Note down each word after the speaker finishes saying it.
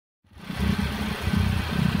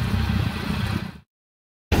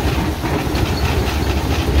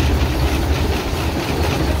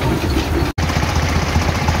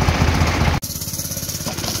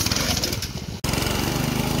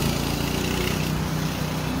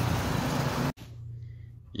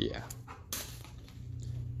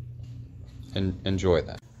enjoy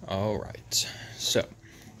that. Alright, so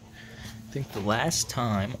I think the last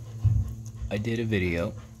time I did a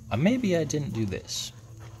video, maybe I didn't do this,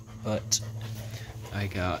 but I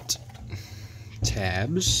got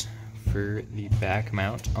tabs for the back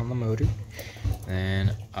mount on the motor,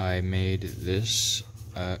 and I made this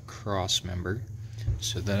cross member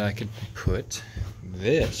so that I could put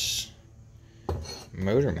this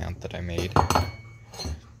motor mount that I made,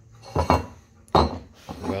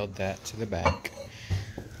 weld that to the back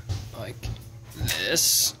like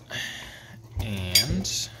this,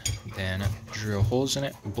 and then drill holes in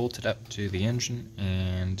it, bolt it up to the engine,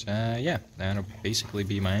 and yeah, that'll basically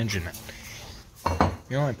be my engine mount.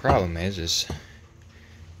 The only problem is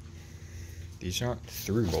these aren't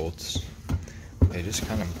through bolts. They just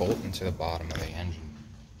kind of bolt into the bottom of the engine.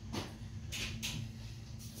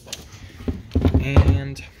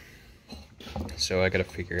 And so I gotta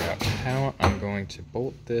figure out how I'm going to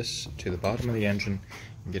bolt this to the bottom of the engine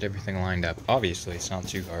and get everything lined up. Obviously, it's not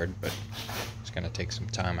too hard, but it's gonna take some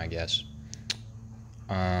time, I guess.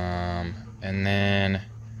 And then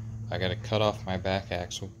I gotta cut off my back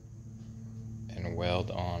axle and weld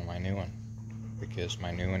on my new one, because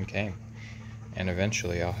my new one came. And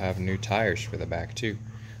eventually I'll have new tires for the back too.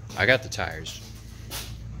 I got the tires,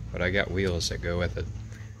 but I got wheels that go with it.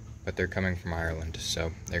 But they're coming from Ireland,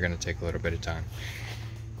 so they're gonna take a little bit of time.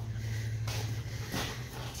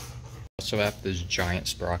 Also have this giant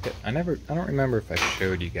sprocket. I don't remember if I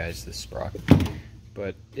showed you guys this sprocket,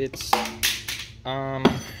 but it's a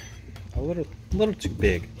little too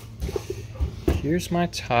big. Here's my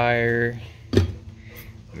tire.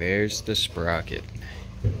 There's the sprocket.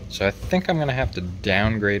 So I think I'm gonna have to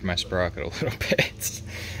downgrade my sprocket a little bit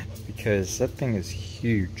because that thing is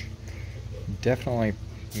huge. Definitely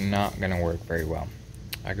not gonna work very well.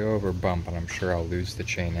 I go over a bump and I'm sure I'll lose the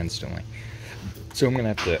chain instantly. So I'm gonna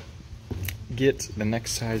have to get the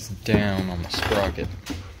next size down on the sprocket.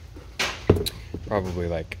 Probably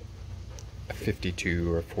like a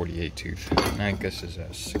 52 or 48 tooth. I think this is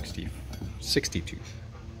a 60 tooth.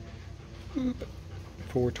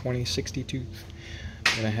 420 60 tooth.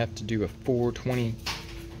 I'm gonna have to do a 420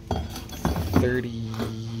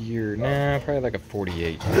 30 or nah, probably like a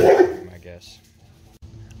 48, I guess.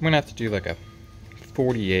 I'm gonna have to do like a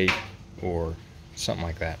 48 or something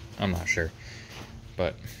like that. I'm not sure,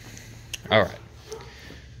 but all right.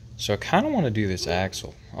 So I kind of want to do this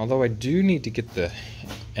axle, although I do need to get the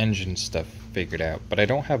engine stuff figured out, but I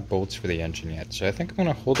don't have bolts for the engine yet. So I think I'm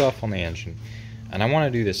gonna hold off on the engine, and I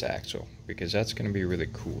want to do this axle because that's gonna be really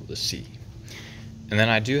cool to see. And then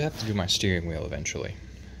I do have to do my steering wheel eventually.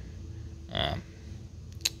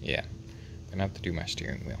 Yeah, I'm gonna have to do my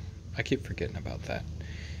steering wheel. I keep forgetting about that.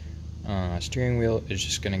 Steering wheel is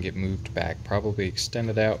just gonna get moved back, probably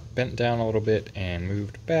extended out, bent down a little bit, and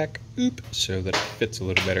moved back, so that it fits a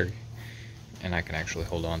little better, and I can actually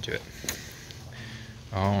hold on to it.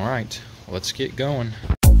 All right, let's get going.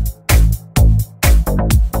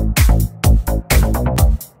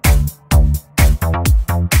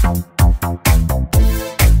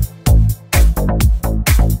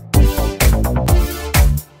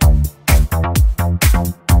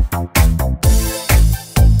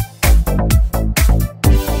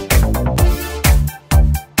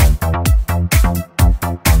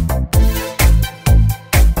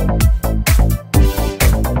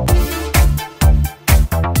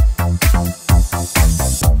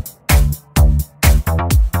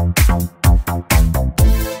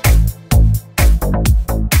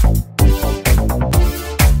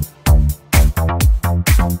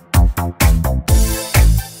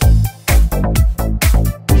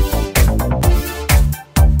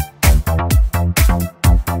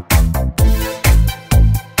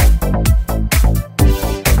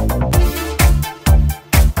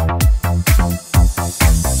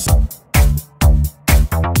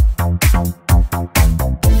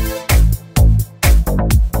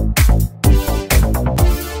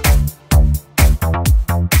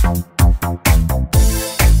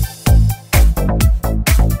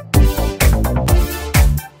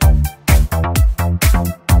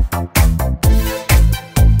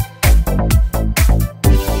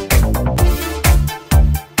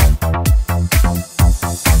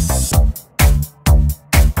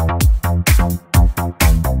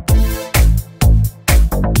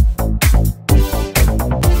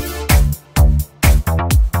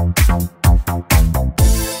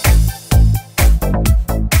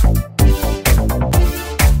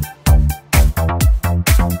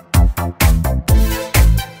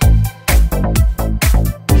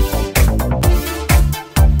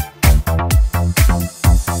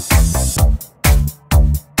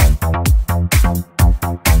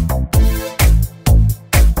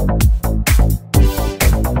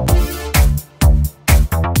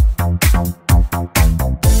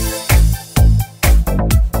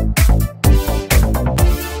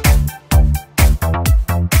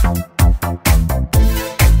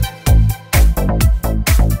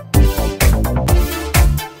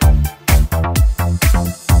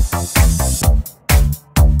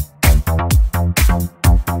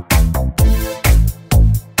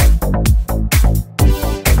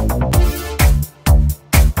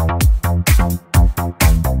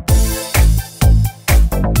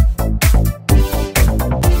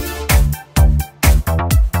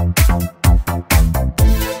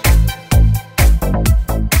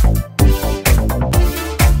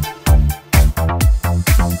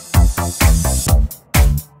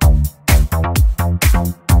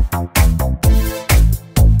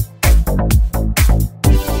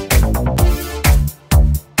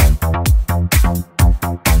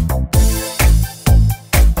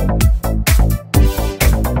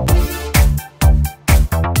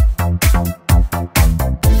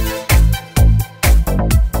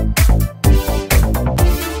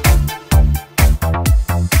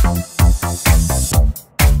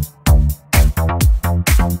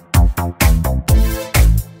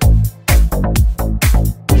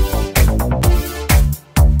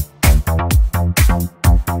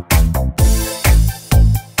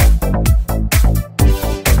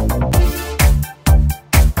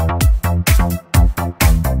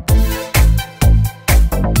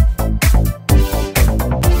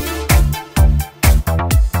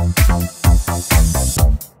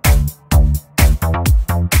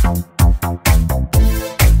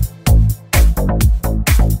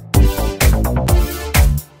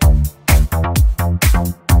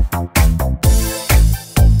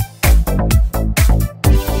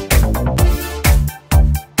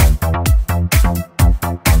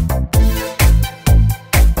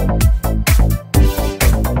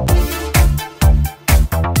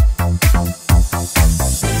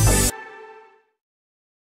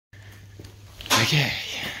 Okay.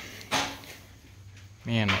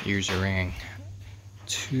 Man, my ears are ringing.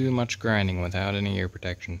 Too much grinding without any ear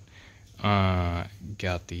protection.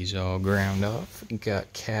 Got these all ground off.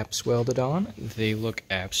 Got caps welded on. They look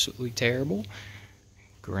absolutely terrible.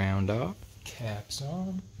 Ground off. Caps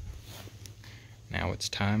on. Now it's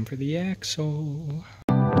time for the axle.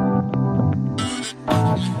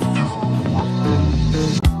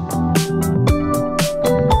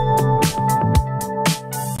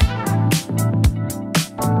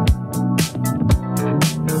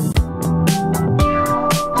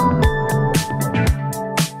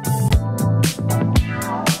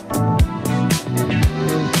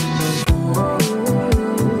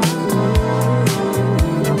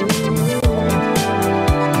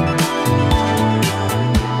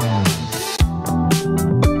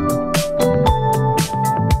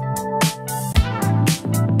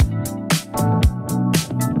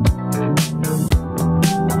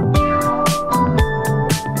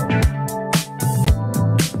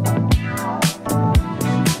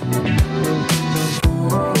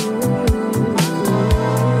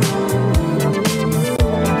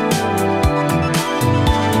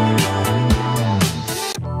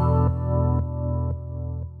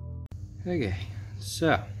 Okay,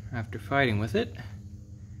 so after fighting with it,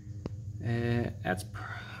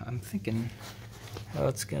 I'm thinking how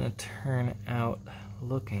it's gonna turn out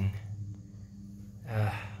looking.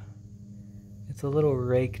 It's a little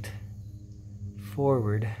raked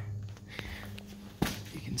forward.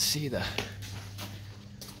 You can see the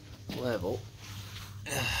level.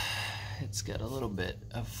 It's got a little bit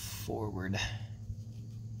of forward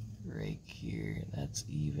rake here. That's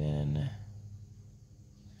even.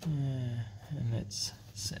 And it's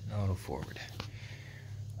sitting a little forward.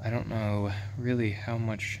 I don't know really how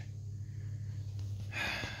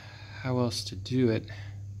else to do it.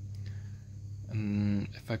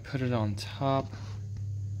 If I put it on top,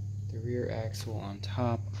 the rear axle on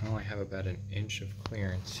top, I only have about an inch of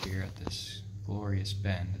clearance here at this glorious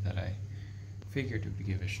bend that I figured would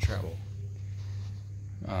give us trouble.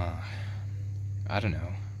 I don't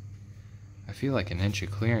know. I feel like an inch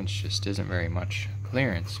of clearance just isn't very much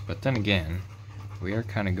clearance, but then again, we are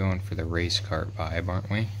kind of going for the race kart vibe, aren't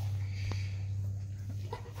we?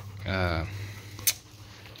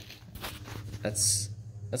 That's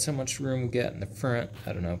how much room we got in the front.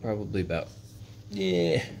 I don't know, probably about,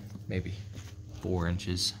 maybe 4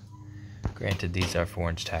 inches. Granted, these are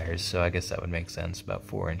 4-inch tires, so I guess that would make sense, about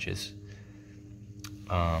 4 inches.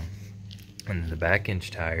 And the back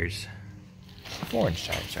inch tires, 4-inch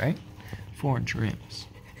tires, right? 4-inch rims,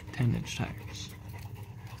 10-inch tires.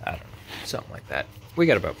 I don't know, something like that. We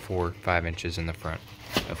got about 4 or 5 inches in the front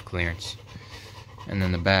of clearance. And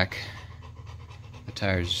then the back, the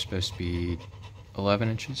tires are supposed to be 11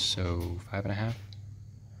 inches, so 5.5.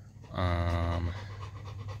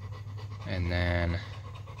 And then,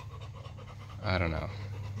 I don't know.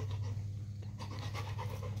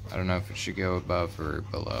 I don't know if it should go above or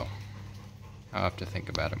below. I'll have to think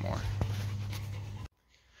about it more.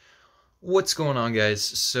 What's going on, guys?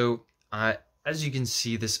 So, as you can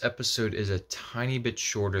see, this episode is a tiny bit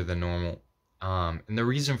shorter than normal. And the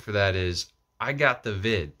reason for that is I got the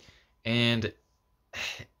vid, and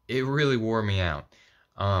it really wore me out.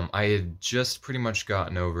 I had just pretty much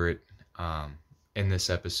gotten over it in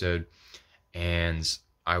this episode, and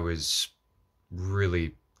I was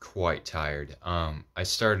really quite tired. I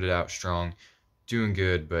started out strong, doing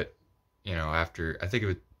good, but you know, after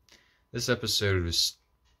this episode was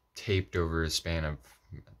taped over a span of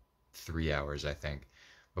 3 hours, I think.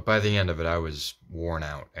 But by the end of it, I was worn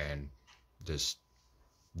out and just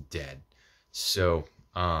dead. So,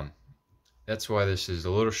 that's why this is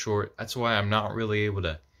a little short. That's why I'm not really able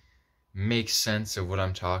to make sense of what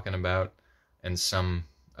I'm talking about and some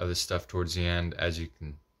of the stuff towards the end, as you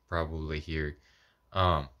can probably hear.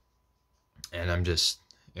 And I'm just,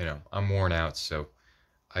 you know, I'm worn out, so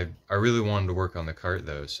I really wanted to work on the cart,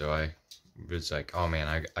 though, so I was like, oh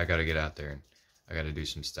man, I gotta get out there and I gotta do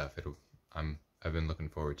some stuff. I've been looking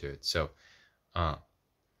forward to it. So,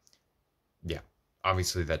 yeah,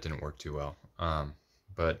 obviously that didn't work too well.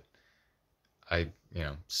 But I, you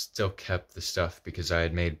know, still kept the stuff because I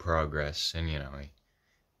had made progress, and you know,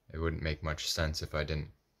 it wouldn't make much sense if I didn't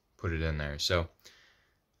put it in there. So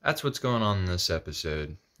that's what's going on in this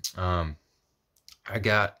episode. I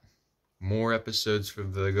got more episodes for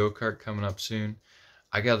the go-kart coming up soon.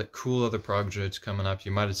 I got a cool other projects coming up.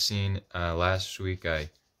 You might have seen last week I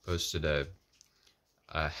posted a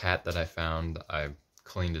hat that I found. I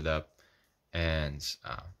cleaned it up, and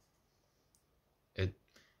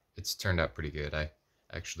it's turned out pretty good. I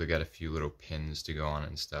actually got a few little pins to go on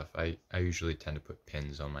and stuff. I usually tend to put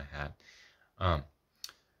pins on my hat. Um,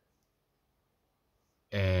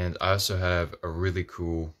 and I also have a really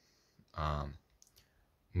cool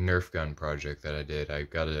Nerf gun project that I did. I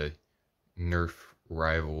got a Nerf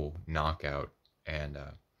rival knockout, and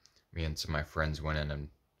me and some of my friends went in and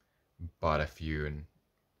bought a few, and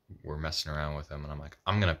we're messing around with them. And I'm like,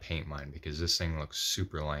 I'm gonna paint mine because this thing looks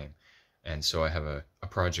super lame. And so I have a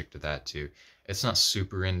project of that too. It's not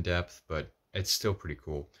super in depth, but it's still pretty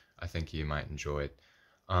cool. I think you might enjoy it.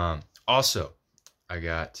 Also, I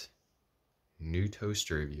got new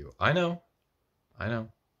toaster review. I know.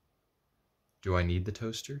 Do I need the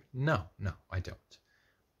toaster? No, I don't.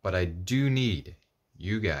 But I do need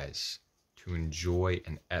you guys to enjoy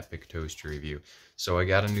an epic toaster review. So I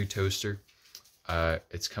got a new toaster.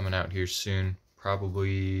 It's coming out here soon,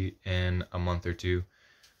 probably in a month or two.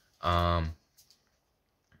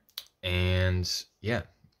 And yeah,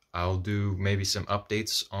 I'll do maybe some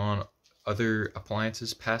updates on other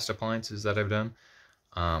appliances, past appliances that I've done.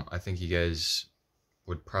 I think you guys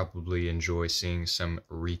would probably enjoy seeing some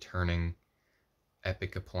returning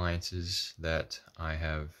epic appliances that I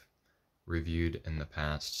have reviewed in the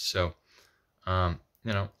past. So,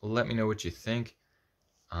 let me know what you think.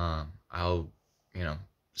 I'll,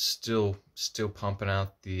 still pumping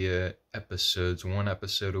out the episodes, one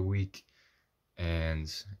episode a week,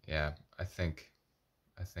 and yeah, I think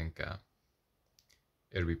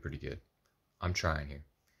it'll be pretty good. I'm trying here.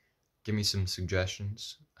 Give me some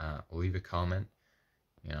suggestions. Leave a comment.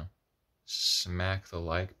 Smack the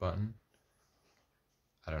like button.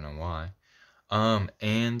 I don't know why.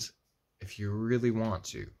 And if you really want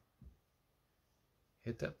to,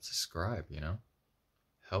 hit that subscribe,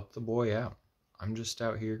 Help the boy out. I'm just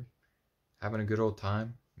out here having a good old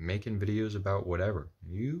time, making videos about whatever.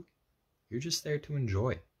 You're just there to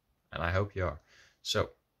enjoy, and I hope you are. So,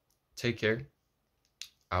 take care.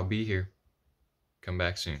 I'll be here. Come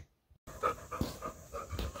back soon.